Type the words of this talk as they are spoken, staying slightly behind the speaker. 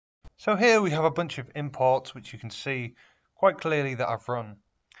So here we have a bunch of imports which you can see quite clearly that I've run.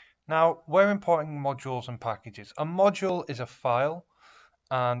 Now we're importing modules and packages. A module is a file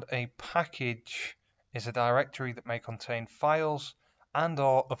and a package is a directory that may contain files and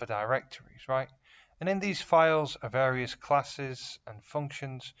or other directories, right? And in these files are various classes and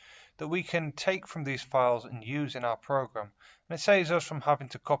functions that we can take from these files and use in our program. And it saves us from having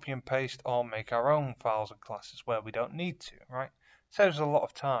to copy and paste or make our own files and classes where we don't need to, right? It saves a lot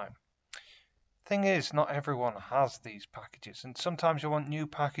of time. Thing is, not everyone has these packages, and sometimes you want new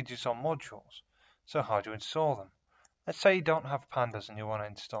packages or modules. So how do you install them? Let's say you don't have pandas and you want to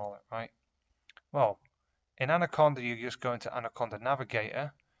install it, right? Well, in Anaconda, you just go into Anaconda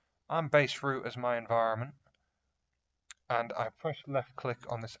Navigator. I'm base root as my environment, and I push left click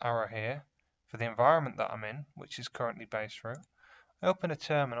on this arrow here for the environment that I'm in, which is currently base root. I open a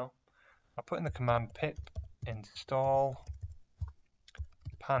terminal. I put in the command pip install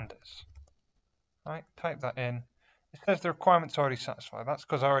pandas. Right, type that in. It says the requirement's already satisfied. That's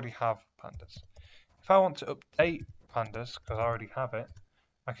because I already have pandas. If I want to update pandas, because I already have it,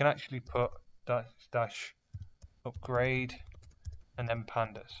 I can actually put dash upgrade and then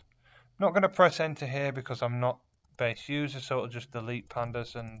pandas. I'm not going to press enter here because I'm not base user, so it'll just delete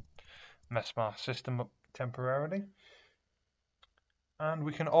pandas and mess my system up temporarily. And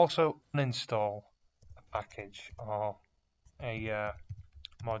we can also uninstall a package or a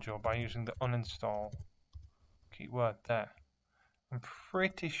module by using the uninstall keyword there. I'm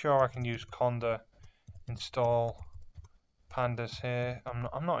pretty sure I can use conda install pandas here.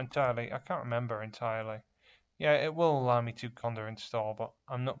 I'm not entirely, I can't remember entirely. Yeah, it will allow me to conda install, but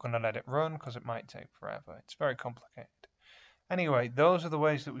I'm not going to let it run because it might take forever. It's very complicated. Anyway, those are the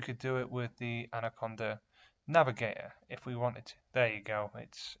ways that we could do it with the Anaconda Navigator if we wanted to. There you go,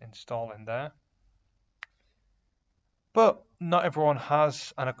 it's installing there. But not everyone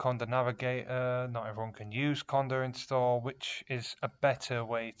has Anaconda Navigator, not everyone can use conda install, which is a better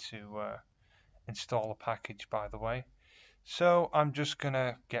way to install a package, by the way. So I'm just going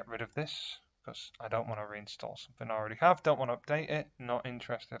to get rid of this because I don't want to reinstall something I already have, don't want to update it, not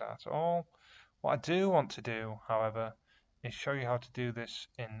interested at all. What I do want to do, however, is show you how to do this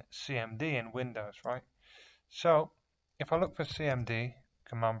in CMD in Windows, right? So if I look for CMD,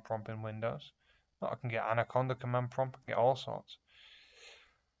 command prompt in Windows, I can get Anaconda command prompt, get all sorts.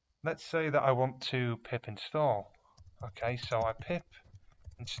 Let's say that I want to pip install. Okay, so I pip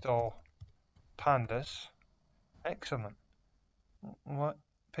install pandas. Excellent. What?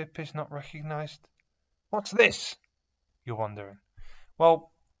 Pip is not recognized? What's this? You're wondering.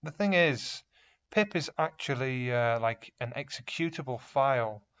 Well, the thing is, pip is actually like an executable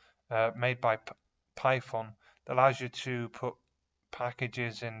file made by Python that allows you to put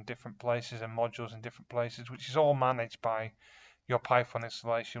packages in different places and modules in different places, which is all managed by your Python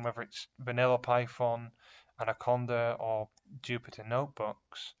installation, whether it's vanilla Python, Anaconda, or Jupyter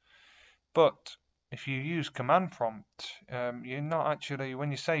Notebooks. But if you use command prompt, you're not actually,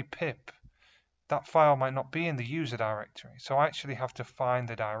 when you say pip, that file might not be in the user directory. So I actually have to find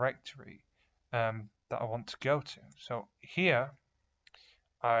the directory that I want to go to. So here,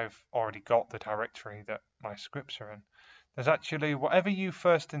 I've already got the directory that my scripts are in. There's actually, whatever you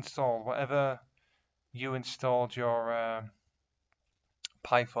first installed, whatever you installed your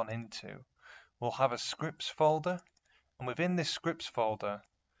Python into, will have a scripts folder. And within this scripts folder,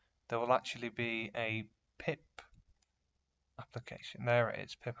 there will actually be a pip application. There it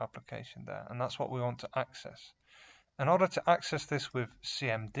is, pip application there. And that's what we want to access. In order to access this with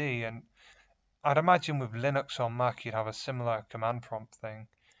CMD, and I'd imagine with Linux or Mac, you'd have a similar command prompt thing.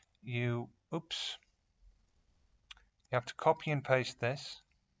 You have to copy and paste this,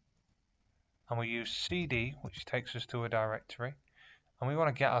 and we use cd, which takes us to a directory, and we want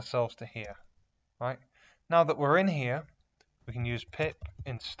to get ourselves to here, right? Now that we're in here, we can use pip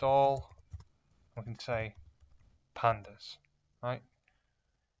install, we can say pandas, right?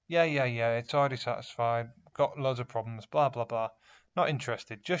 Yeah, it's already satisfied, got loads of problems, blah, blah, blah. Not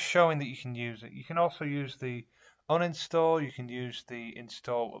interested, just showing that you can use it. You can also use the uninstall, you can use the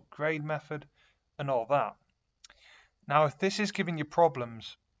install upgrade method, and all that. Now, if this is giving you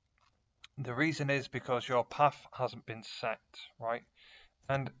problems, the reason is because your path hasn't been set, right?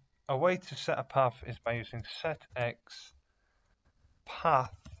 And a way to set a path is by using setx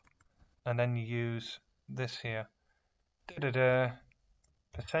path, and then you use this here,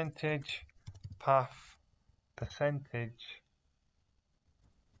 percentage path percentage,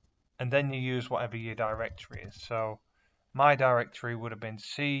 and then you use whatever your directory is. So my directory would have been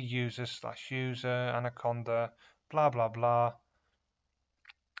C user / user anaconda blah blah blah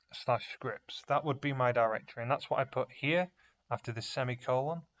 / scripts. That would be my directory, and that's what I put here after the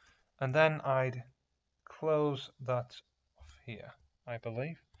semicolon. and then I'd close that off here, I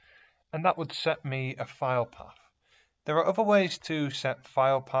believe, and that would set me a file path. There are other ways to set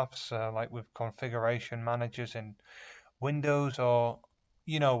file paths, like with configuration managers in Windows or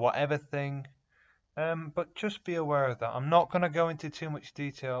whatever thing. But just be aware of that. I'm not going to go into too much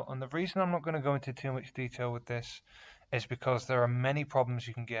detail, and the reason I'm not going to go into too much detail with this is because there are many problems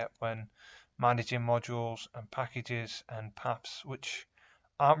you can get when managing modules and packages and paths which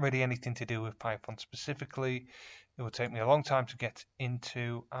aren't really anything to do with Python specifically. It will take me a long time to get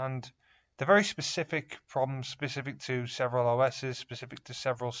into, and they're very specific problems, specific to several OSs, specific to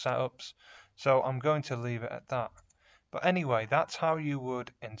several setups, so I'm going to leave it at that. But anyway, that's how you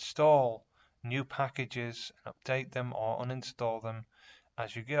would install new packages and update them or uninstall them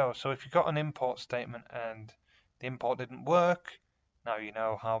as you go. So if you've got an import statement and the import didn't work, now you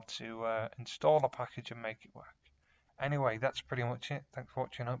know how to install a package and make it work. Anyway, that's pretty much it. Thanks for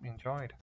watching. I hope you enjoyed.